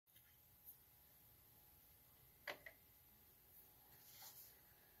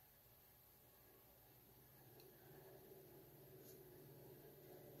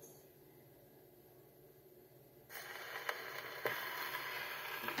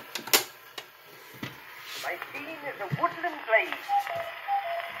scene is a woodland glade.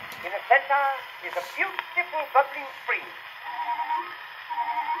 In the center is a beautiful bubbling spring,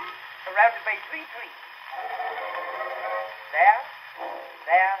 surrounded by 3 trees.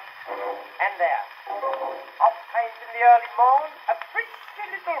 There, and there. Oftentimes in the early morn, a pretty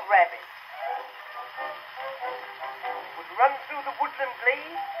little rabbit would run through the woodland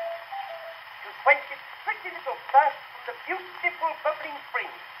glade to quench its pretty little thirst from the beautiful bubbling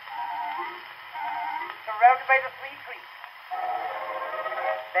spring, surrounded by the 3 trees.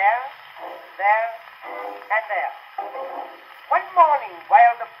 There, and there. One morning,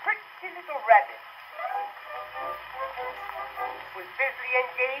 while the pretty little rabbit was busily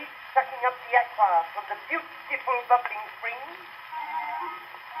engaged sucking up the aqua from the beautiful bubbling spring,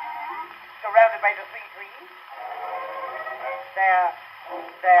 surrounded by the 3 trees, there,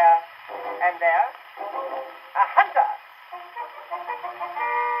 and there, a hunter,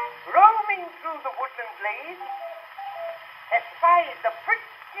 roaming through the woodland glade, espied the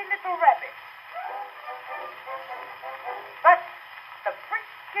pretty little rabbit. But the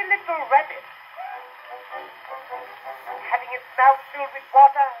pretty little rabbit, having its mouth filled with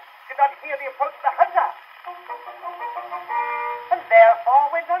water, did not hear the approach of the hunter, and therefore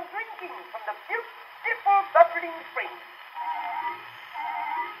went on drinking from the beautiful bubbling spring,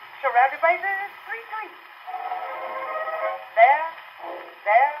 surrounded by the 3 trees. There,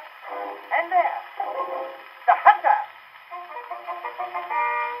 and there. The hunter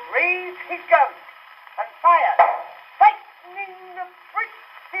raised his gun and fired, frightening the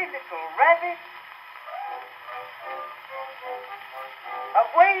pretty little rabbit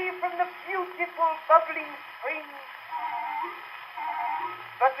away from the beautiful bubbling spring,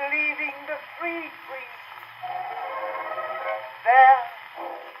 but leaving the 3 trees